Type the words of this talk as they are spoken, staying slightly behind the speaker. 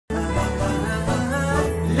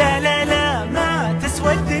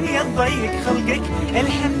يضيق خلقك.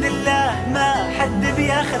 الحمد لله ما حد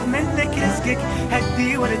بياخذ منك رزقك.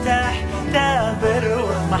 هدي وارتاح ثابر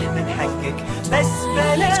واطمح من حقك. بس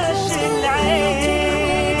بلاش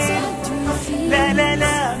العين، لا لا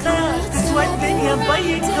لا ما تسوى الدنيا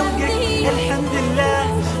تضيق خلقك. الحمد لله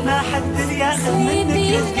ما حد بياخذ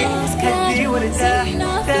منك رزقك. هدي وارتاح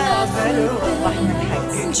ثابر واطمح من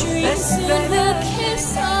حقك. بس بلاش.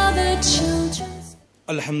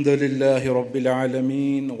 الحمد لله رب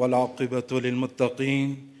العالمين والعاقبة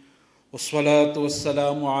للمتقين، والصلاة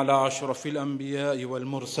والسلام على أشرف الأنبياء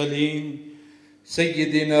والمرسلين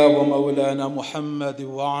سيدنا ومولانا محمد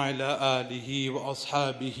وعلى آله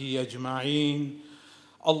وأصحابه أجمعين.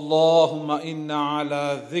 اللهم إنا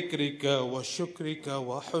على ذكرك وشكرك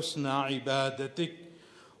وحسن عبادتك.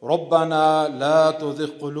 ربنا لا تزغ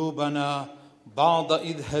قلوبنا بعد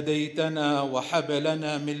إذ هديتنا وهب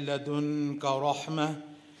لنا من لدنك رحمة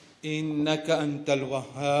إنك أنت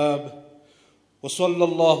الوهاب. وصلى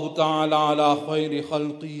الله تعالى على خير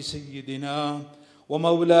خلقه سيدنا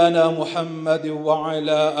ومولانا محمد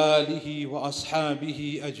وعلى آله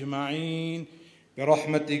وأصحابه أجمعين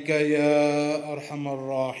برحمتك يا أرحم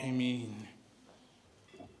الراحمين.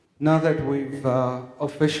 Now that we've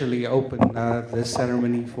officially opened the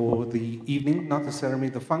ceremony for the evening, not the ceremony,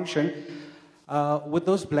 the function, with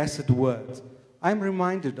those blessed words, I'm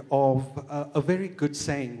reminded of a very good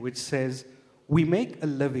saying which says, we make a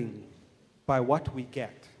living by what we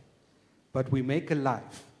get, but we make a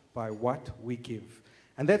life by what we give.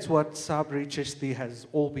 And that's what Saaberie Chishty has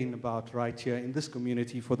all been about right here in this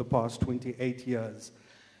community for the past 28 years.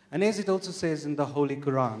 And as it also says in the Holy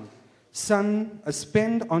Quran, Son,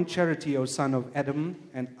 spend on charity, O son of Adam,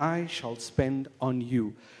 and I shall spend on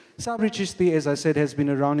you. Saaberie Chishty, as I said, has been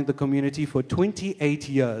around in the community for 28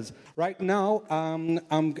 years. Right now,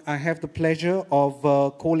 I have the pleasure of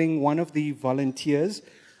calling one of the volunteers,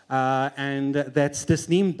 and that's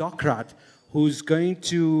Tasneem Dokrat, who's going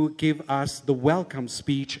to give us the welcome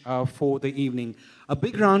speech for the evening. A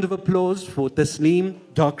big round of applause for Tasneem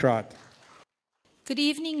Dokrat. Good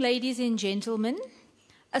evening, ladies and gentlemen.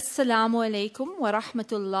 Assalamu alaikum wa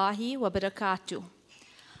rahmatullahi wa barakatuh.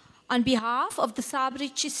 On behalf of the Saaberie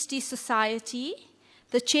Chishty Society,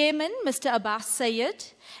 the chairman, Mr. Abbas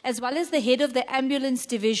Sayed, as well as the head of the ambulance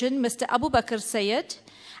division, Mr. Abu Bakr Sayed,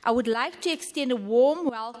 I would like to extend a warm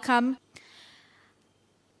welcome.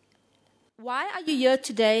 Why are you here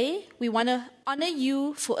today? We want to honor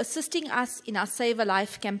you for assisting us in our Save a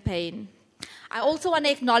Life campaign. I also want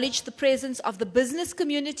to acknowledge the presence of the business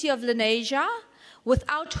community of Lenasia,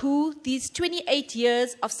 without who these 28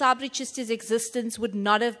 years of Saaberie Chishty's existence would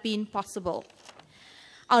not have been possible.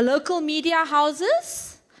 Our local media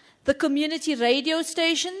houses, the community radio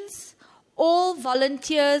stations, all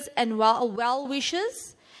volunteers and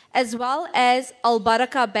well-wishers, as well as Al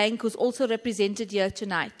Baraka Bank, who's also represented here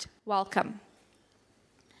tonight. Welcome.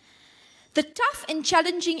 The tough and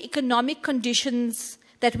challenging economic conditions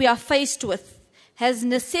that we are faced with has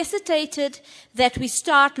necessitated that we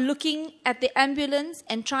start looking at the ambulance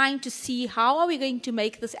and trying to see how are we going to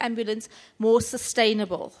make this ambulance more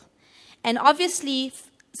sustainable. And obviously,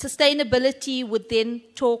 sustainability would then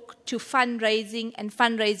talk to fundraising and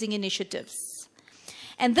fundraising initiatives.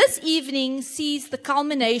 And this evening sees the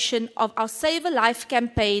culmination of our Save a Life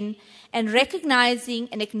campaign and recognizing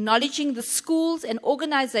and acknowledging the schools and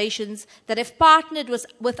organizations that have partnered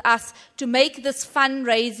with us to make this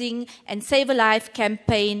fundraising and Save a Life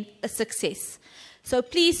campaign a success. So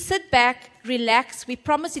please sit back, relax. We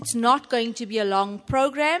promise it's not going to be a long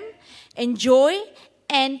program. Enjoy,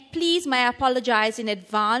 and please, may I apologize in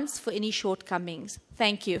advance for any shortcomings.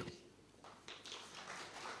 Thank you.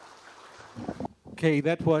 Okay,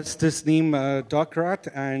 that was Tasneem Dokrat,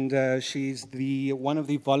 and she's one of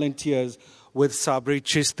the volunteers with Saaberie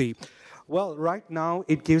Chishty. Well, right now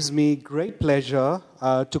it gives me great pleasure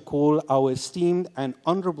to call our esteemed and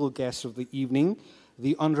honorable guest of the evening,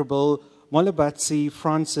 the Honorable Molabatsi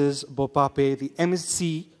Francis Bopape, the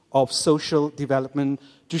MSc of Social Development,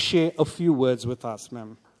 to share a few words with us,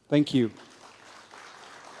 ma'am. Thank you.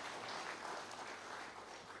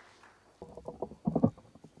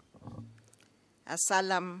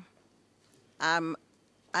 Assalamu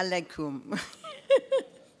alaikum.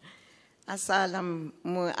 Assalamu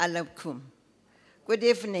alaikum. Good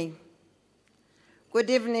evening. Good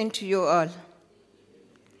evening to you all.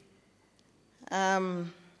 I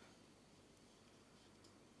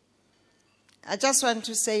just want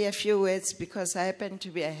to say a few words because I happen to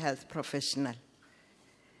be a health professional.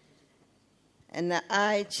 And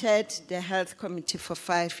I chaired the health committee for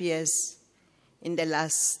 5 years in the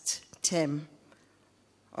last term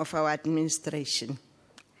of our administration.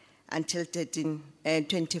 until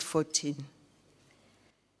 2014.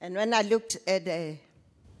 And when I looked at the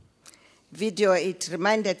video, it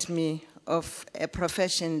reminded me of a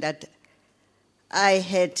profession that I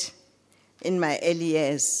had in my early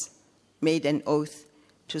years made an oath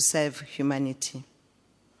to serve humanity.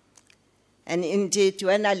 And indeed,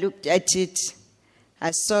 when I looked at it,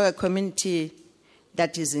 I saw a community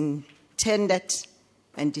that is intended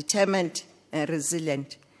and determined and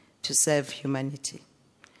resilient to serve humanity.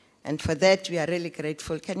 And for that, we are really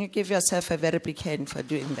grateful. Can you give yourself a very big hand for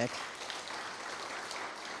doing that?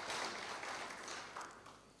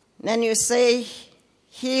 Then you say,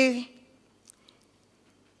 he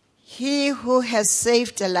who has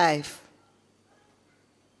saved a life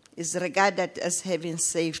is regarded as having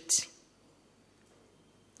saved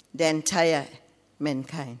the entire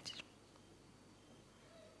mankind.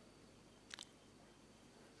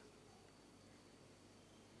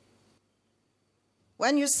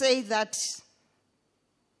 When you say that,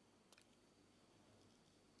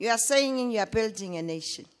 you are saying you are building a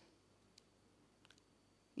nation.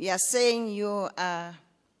 You are saying you are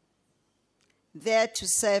there to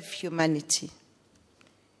serve humanity.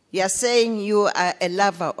 You are saying you are a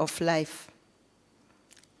lover of life.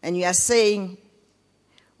 And you are saying,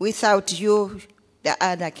 without you, the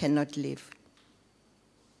other cannot live.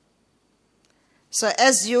 So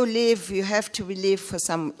as you live, you have to live for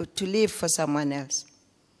someone else,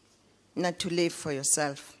 not to live for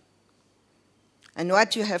yourself. And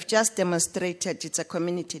what you have just demonstrated, it's a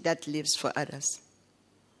community that lives for others.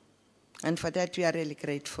 And for that, we are really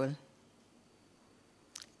grateful.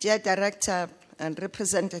 Dear Director and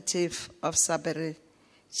Representative of Saaberie,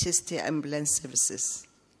 Chishty Ambulance Services,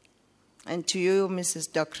 and to you, Mrs.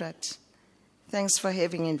 Docrat, thanks for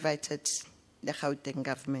having invited the Gauteng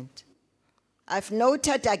government. I've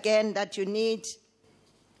noted again that you need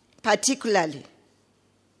particularly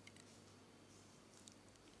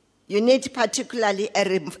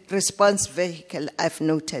a response vehicle. I've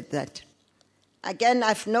noted that. Again,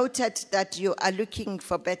 I've noted that you are looking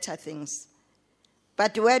for better things.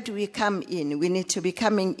 But where do we come in? We need to be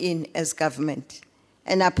coming in as government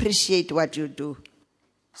and appreciate what you do.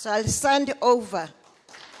 So I'll stand over.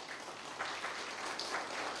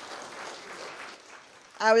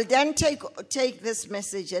 I will then take this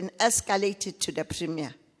message and escalate it to the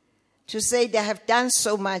Premier to say they have done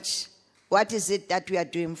so much. What is it that we are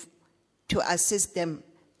doing to assist them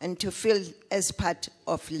and to feel as part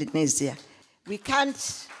of Lenasia? It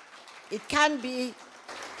can't be,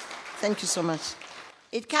 thank you so much.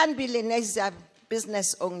 It can't be Lenasia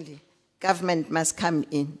business only. Government must come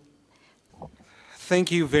in.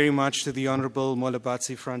 Thank you very much to the Honorable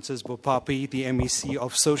Molabatsi Francis Bopapi, the MEC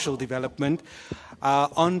of Social Development.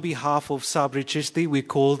 On behalf of Saaberie Chishty, we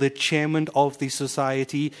call the Chairman of the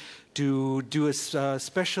Society to do a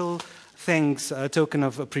special thanks, a token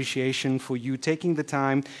of appreciation for you taking the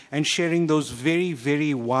time and sharing those very,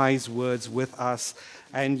 very wise words with us.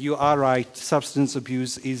 And you are right, substance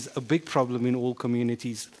abuse is a big problem in all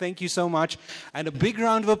communities. Thank you so much, and a big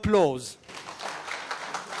round of applause.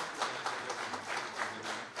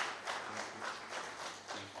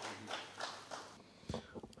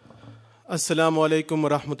 Assalamu alaikum wa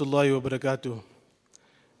rahmatullahi wa barakatuh.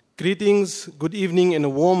 Greetings, good evening, and a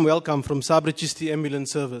warm welcome from Saaberie Chishty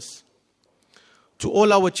Ambulance Service. To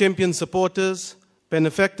all our champion supporters,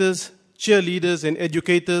 benefactors, cheerleaders, and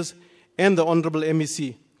educators, and the Honorable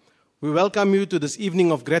MEC, we welcome you to this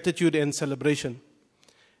evening of gratitude and celebration.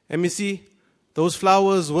 MEC, those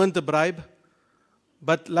flowers weren't a bribe,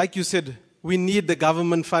 but like you said, we need the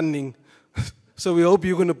government funding, so we hope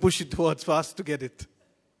you're going to push it towards us to get it.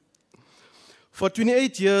 For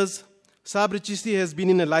 28 years, Saaberie Chishty has been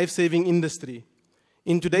in a life-saving industry.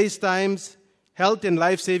 In today's times, health and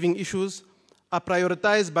life-saving issues are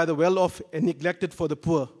prioritized by the well-off and neglected for the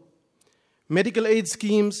poor. Medical aid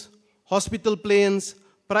schemes, hospital plans,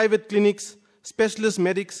 private clinics, specialist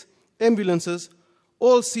medics, ambulances,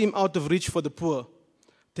 all seem out of reach for the poor.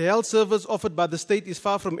 The health service offered by the state is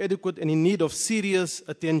far from adequate and in need of serious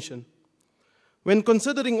attention. When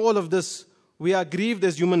considering all of this, we are grieved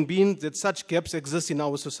as human beings that such gaps exist in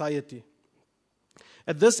our society.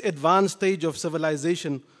 At this advanced stage of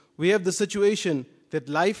civilization, we have the situation that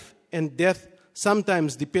life and death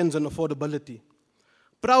sometimes depends on affordability.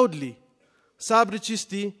 Proudly, Saaberie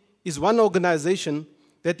Chishty is one organization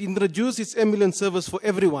that introduced its ambulance service for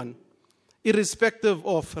everyone, irrespective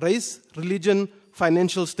of race, religion,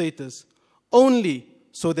 financial status, only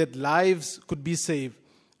so that lives could be saved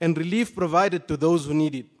and relief provided to those who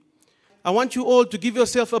need it. I want you all to give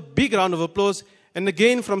yourself a big round of applause. And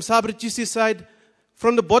again, from Saaberie Chishty's side,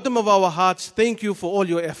 from the bottom of our hearts, thank you for all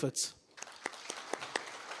your efforts.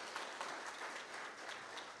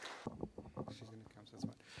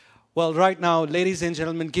 Well, right now, ladies and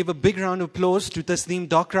gentlemen, give a big round of applause to Tasneem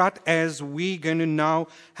Dokrat as we're going to now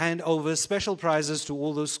hand over special prizes to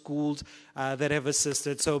all those schools that have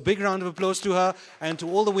assisted. So a big round of applause to her and to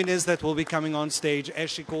all the winners that will be coming on stage as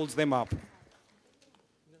she calls them up.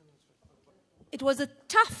 It was a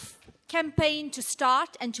tough campaign to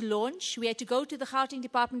start and to launch. We had to go to the Gauteng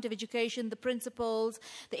Department of Education, the principals,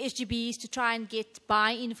 the SGBs to try and get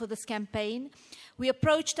buy-in for this campaign. We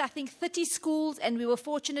approached, I think, 30 schools, and we were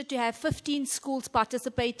fortunate to have 15 schools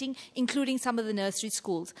participating, including some of the nursery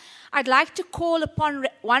schools. I'd like to call upon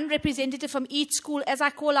one representative from each school. As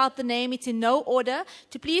I call out the name, it's in no order,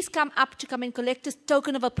 to please come up to come and collect a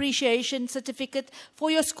token of appreciation certificate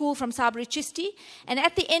for your school from Saaberie Chishty. And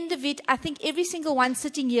at the end of it, I think every single one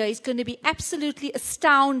sitting here is going to be absolutely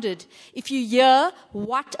astounded if you hear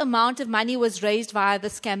what amount of money was raised via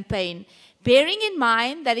this campaign. Bearing in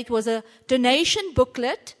mind that it was a donation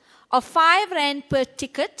booklet of 5 Rand per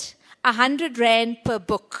ticket, 100 Rand per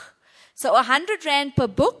book. So 100 Rand per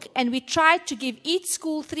book, and we tried to give each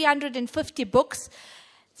school 350 books.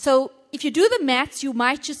 So if you do the maths, you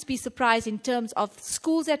might just be surprised in terms of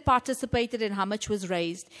schools that participated and how much was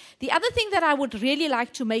raised. The other thing that I would really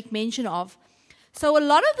like to make mention of, so a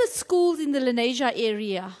lot of the schools in the Lenasia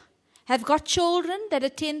area have got children that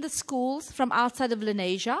attend the schools from outside of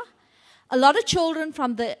Lenasia. A lot of children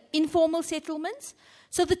from the informal settlements.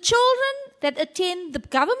 So the children that attend the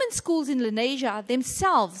government schools in Lenasia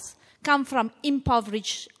themselves come from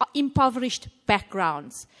impoverished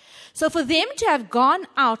backgrounds. So for them to have gone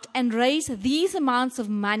out and raised these amounts of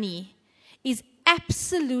money is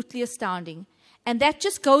absolutely astounding. And that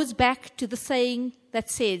just goes back to the saying that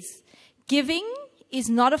says, giving is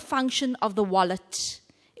not a function of the wallet.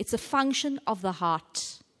 It's a function of the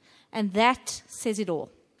heart. And that says it all.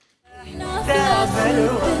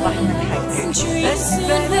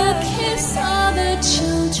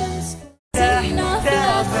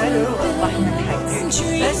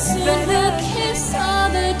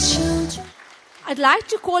 I'd like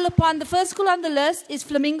to call upon the first school on the list is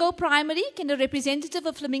Flamingo Primary. Can a representative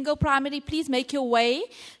of Flamingo Primary please make your way?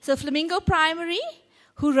 So Flamingo Primary,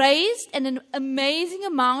 who raised an amazing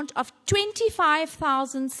amount of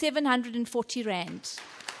 25,740 Rand.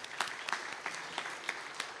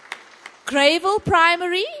 Greyville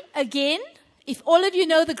Primary, again, if all of you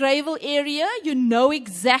know the Greyville area, you know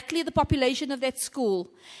exactly the population of that school.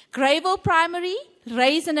 Greyville Primary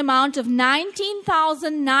raised an amount of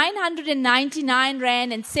 19,999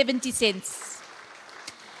 Rand and 70 cents.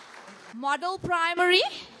 Model Primary,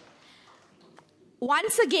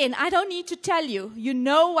 once again, I don't need to tell you, you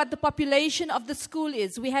know what the population of the school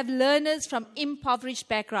is. We have learners from impoverished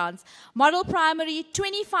backgrounds. Model Primary,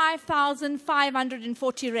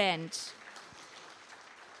 25,540 Rand.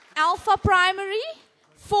 Alpha Primary,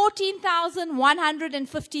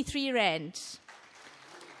 14,153 Rand.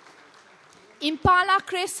 Impala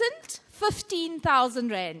Crescent,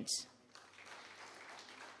 15,000 Rand.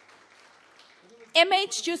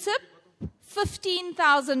 MH Jusip,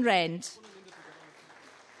 15,000 Rand.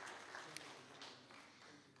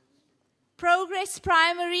 Progress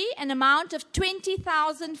Primary, an amount of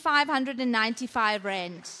 20,595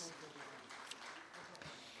 Rand.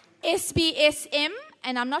 SBSM,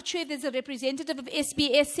 and I'm not sure if there's a representative of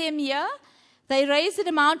SBSM here, they raised an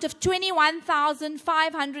amount of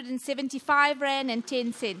 21,575 Rand and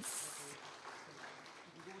 10 cents.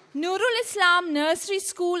 Nurul Islam Nursery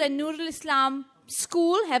School and Nurul Islam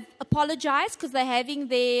School have apologized because they're having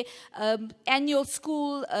their annual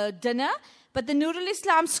school dinner. But the Nurul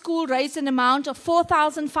Islam School raised an amount of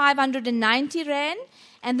 4,590 Rand,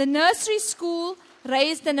 and the nursery school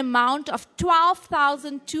raised an amount of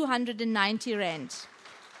 12,290 Rand.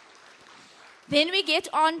 Then we get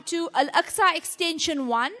on to Al-Aqsa Extension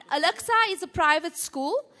 1. Al-Aqsa is a private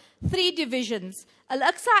school, 3 divisions.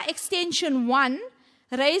 Al-Aqsa Extension 1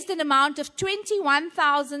 raised an amount of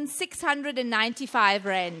 21,695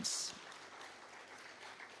 Rand.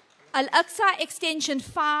 Al-Aqsa Extension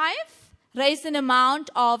 5 raised an amount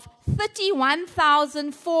of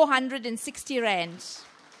 31,460 Rand.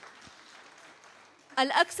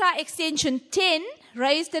 Al-Aqsa Extension 10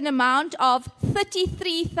 raised an amount of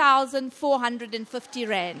 33,450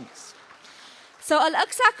 Rand. So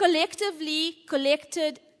Al-Aqsa collectively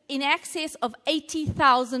collected in excess of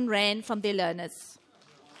 80,000 Rand from their learners.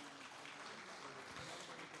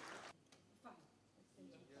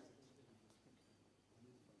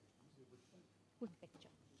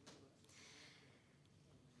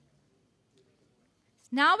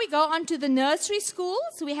 Now we go on to the nursery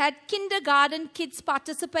schools. We had kindergarten kids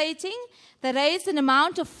participating. They raised an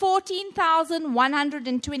amount of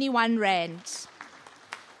 14,121 Rand.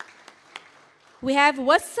 We have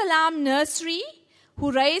Wassalam Nursery,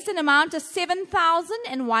 who raised an amount of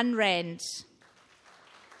 7,001 rand.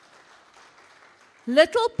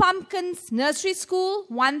 Little Pumpkins Nursery School,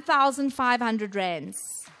 1,500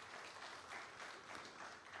 rands.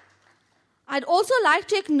 I'd also like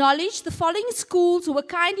to acknowledge the following schools who were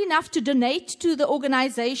kind enough to donate to the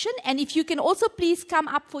organization, and if you can also please come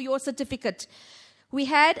up for your certificate. We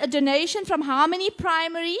had a donation from Harmony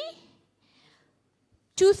Primary,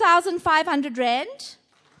 2,500 rand.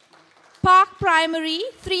 Park Primary,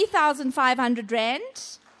 3,500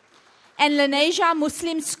 rand. And Lenasia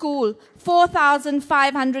Muslim School,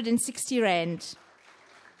 4,560 rand.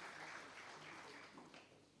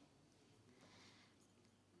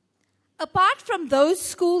 Apart from those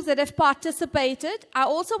schools that have participated, I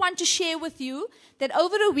also want to share with you that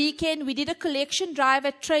over a weekend we did a collection drive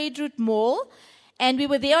at Trade Route Mall, and we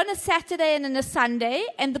were there on a Saturday and on a Sunday,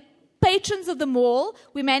 and the patrons of the mall,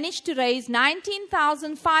 we managed to raise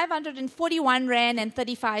 19,541 rand and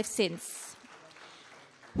 35 cents.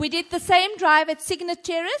 We did the same drive at Signet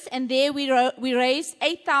Terrace, and there we raised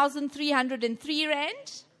 8,303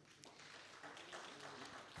 rand.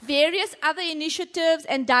 Various other initiatives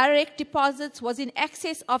and direct deposits was in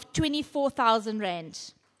excess of 24,000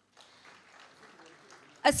 rand.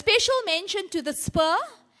 A special mention to the Spur,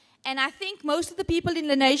 and I think most of the people in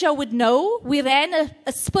Lenasia would know, we ran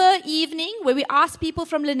a Spur evening where we asked people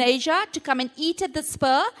from Lenasia to come and eat at the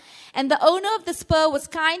Spur, and the owner of the Spur was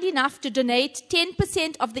kind enough to donate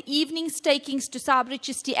 10% of the evening stakings to Saaberie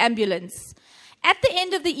Chishty Ambulance. At the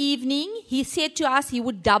end of the evening, he said to us he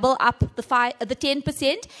would double up the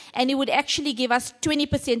 10%, and he would actually give us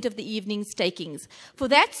 20% of the evening stakings. For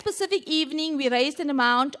that specific evening, we raised an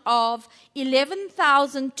amount of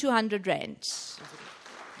 11,200 rand.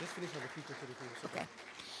 Okay.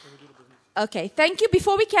 Okay, thank you.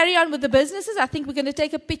 Before we carry on with the businesses, I think we're going to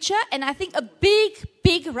take a picture, and I think a big,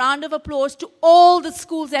 big round of applause to all the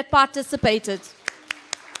schools that participated.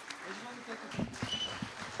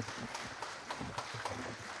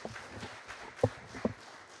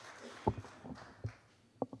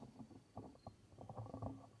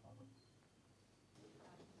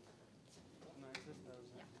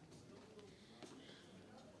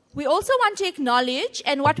 We also want to acknowledge,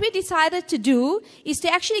 and what we decided to do is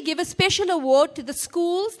to actually give a special award to the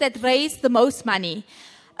schools that raised the most money.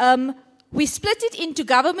 We split it into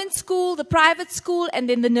government school, the private school, and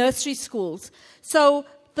then the nursery schools. So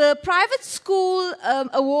the private school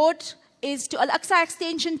award is to Al-Aqsa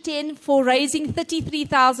Extension 10 for raising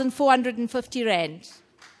 33,450 rand.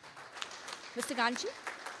 Mr. Ganchi?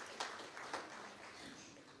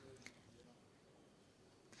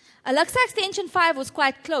 Al-Aqsa Extension 5 was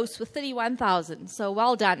quite close with 31,000, so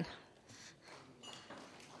well done.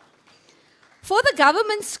 For the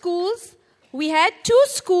government schools, we had two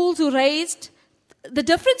schools who raised, the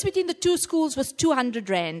difference between the two schools was 200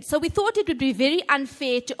 rand. So we thought it would be very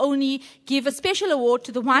unfair to only give a special award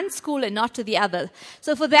to the one school and not to the other.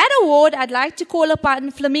 So for that award, I'd like to call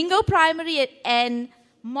upon Flamingo Primary and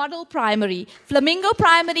Model Primary. Flamingo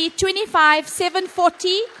Primary,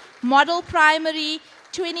 25,740. Model Primary,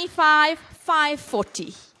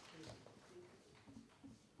 25,540.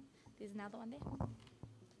 There's another one there.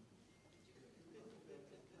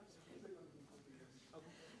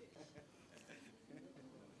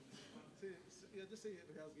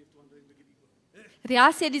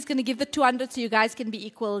 Riaz said he's going to give the 200 so you guys can be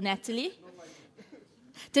equal, Natalie.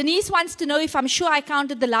 Denise wants to know if I'm sure I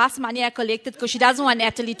counted the last money I collected because she doesn't want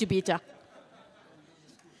Natalie to beat her.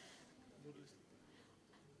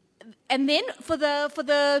 And then for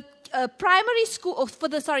the primary school, or for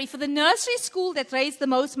the nursery school that raised the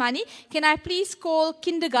most money, can I please call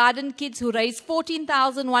kindergarten kids who raised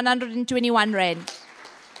 14,121 rand?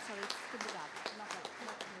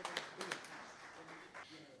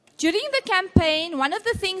 During the campaign, one of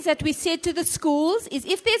the things that we said to the schools is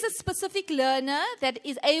if there's a specific learner that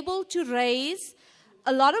is able to raise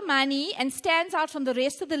a lot of money and stands out from the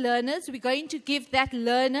rest of the learners, we're going to give that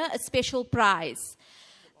learner a special prize.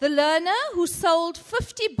 The learner who sold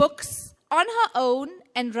 50 books on her own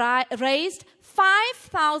and raised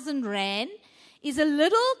 5,000 rand is a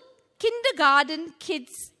little kindergarten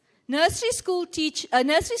kids nursery school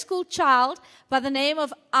child by the name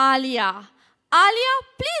of Alia. Alia,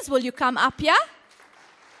 please will you come up here?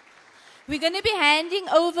 We're going to be handing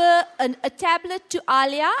over a tablet to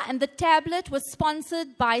Alia, and the tablet was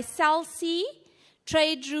sponsored by Salsi,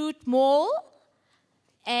 Trade Route Mall,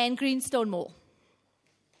 and Greenstone Mall.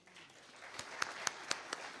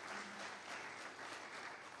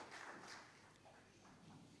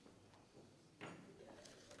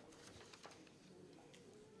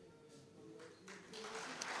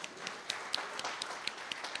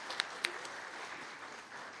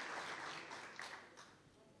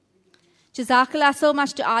 Jazakallah so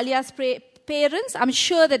much to Alia's parents. I'm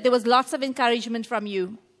sure that there was lots of encouragement from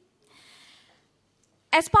you.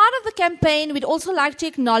 As part of the campaign, we'd also like to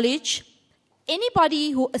acknowledge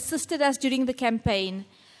anybody who assisted us during the campaign.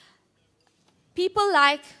 People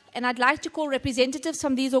like, and I'd like to call representatives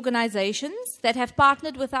from these organizations that have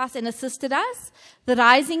partnered with us and assisted us: the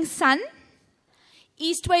Rising Sun,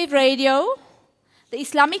 Eastwave Radio, the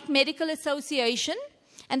Islamic Medical Association.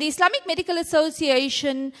 And the Islamic Medical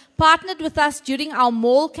Association partnered with us during our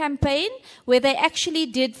mall campaign, where they actually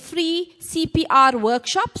did free CPR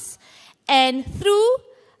workshops. And through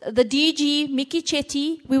the DG, Mickey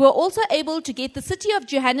Chetty, we were also able to get the City of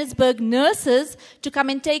Johannesburg nurses to come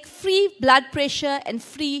and take free blood pressure and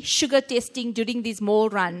free sugar testing during these mall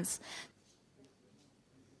runs.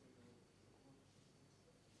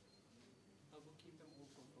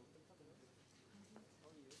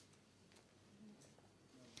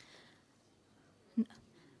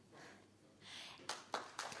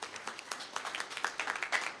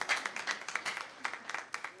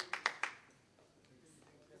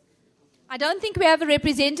 I don't think we have a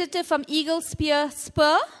representative from Eagle Spear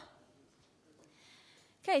Spur.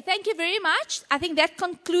 Okay, thank you very much. I think that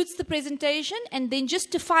concludes the presentation. And then just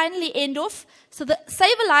to finally end off, so the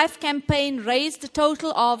Save a Life campaign raised a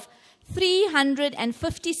total of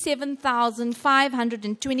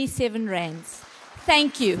 357,527 rands.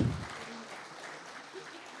 Thank you.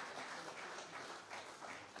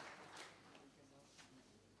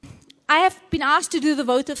 I have been asked to do the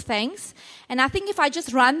vote of thanks, and I think if I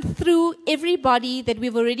just run through everybody that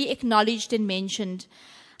we've already acknowledged and mentioned,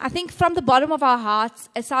 I think from the bottom of our hearts,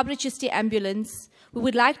 as Saaberie Chishty Ambulance, we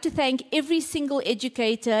would like to thank every single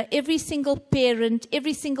educator, every single parent,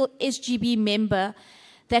 every single SGB member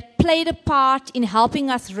that played a part in helping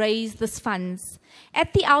us raise these funds.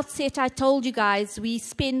 At the outset, I told you guys we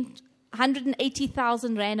spend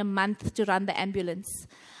 180,000 Rand a month to run the ambulance.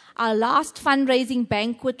 Our last fundraising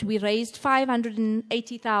banquet, we raised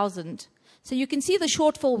 580,000. So you can see the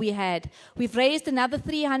shortfall we had. We've raised another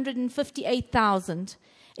 358,000.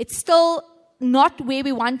 It's still not where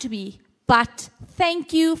we want to be, but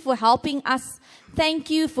thank you for helping us. Thank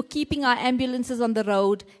you for keeping our ambulances on the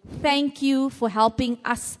road. Thank you for helping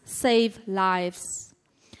us save lives.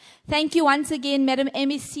 Thank you once again, Madam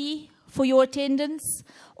MEC, for your attendance.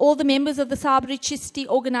 All the members of the Saaberie Chishty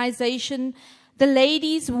organization, the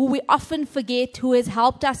ladies who we often forget, who has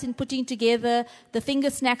helped us in putting together the finger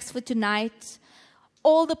snacks for tonight,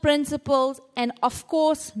 all the principals, and of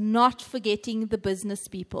course, not forgetting the business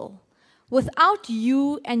people. Without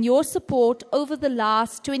you and your support over the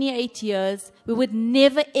last 28 years, we would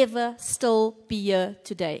never, ever still be here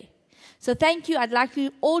today. So thank you. I'd like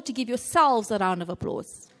you all to give yourselves a round of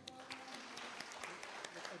applause.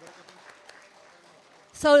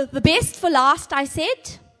 So the best for last, I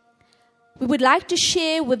said. We would like to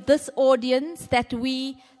share with this audience that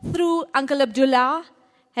we, through Uncle Abdullah,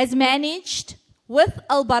 has managed with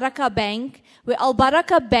Al Baraka Bank, where Al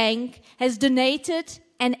Baraka Bank has donated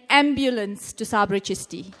an ambulance to Saaberie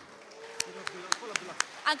Chishty.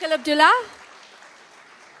 Uncle Abdullah?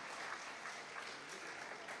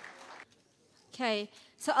 Okay.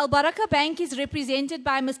 So Al Baraka Bank is represented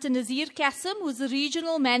by Mr. Nazir Qasim, who's the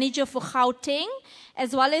regional manager for Gauteng,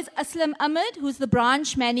 as well as Aslam Ahmed, who's the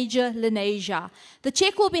branch manager, Lenasia. The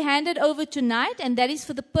check will be handed over tonight, and that is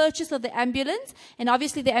for the purchase of the ambulance. And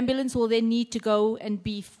obviously the ambulance will then need to go and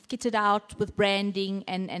be kitted out with branding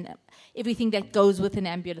and everything that goes with an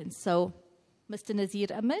ambulance. So Mr. Nazir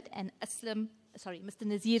Ahmed and Mr.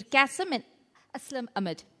 Nazir Qasim and Aslam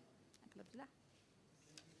Ahmed.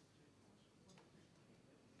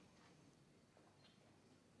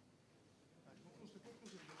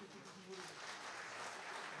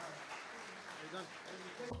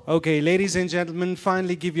 Okay, ladies and gentlemen,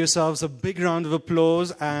 finally give yourselves a big round of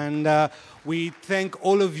applause, and we thank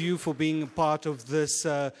all of you for being a part of this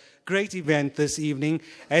great event this evening.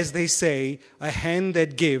 As they say, a hand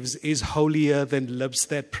that gives is holier than lips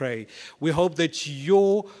that pray. We hope that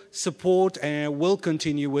your support will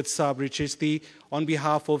continue with Saaberie Chishty on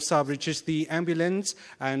behalf of Saaberie Chishty Ambulance,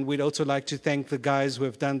 and we'd also like to thank the guys who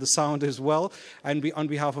have done the sound as well. And on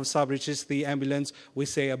behalf of Saaberie Chishty Ambulance, we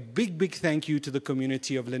say a big, big thank you to the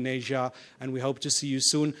community of Lenasia, and we hope to see you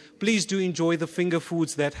soon. Please do enjoy the finger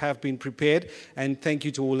foods that have been prepared, and thank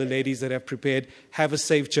you to all the ladies that have prepared. Have a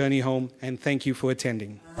safe journey home, and thank you for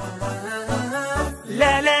attending.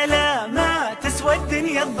 لا لا لا ما تسوى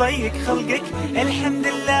الدنيا تضيق خلقك، الحمد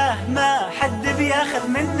لله ما حد بياخذ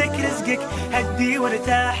منك رزقك، هدي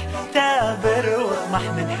وارتاح تابر واطمح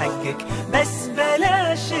من حقك، بس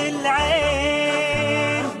بلاش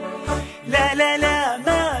العين. لا لا لا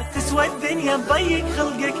ما تسوى الدنيا الدنيا بضيق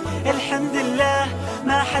خلقك، الحمد لله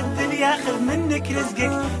ما حد بياخذ منك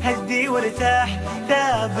رزقك، هدي وارتاح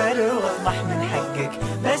ثابر واطمح من حقك،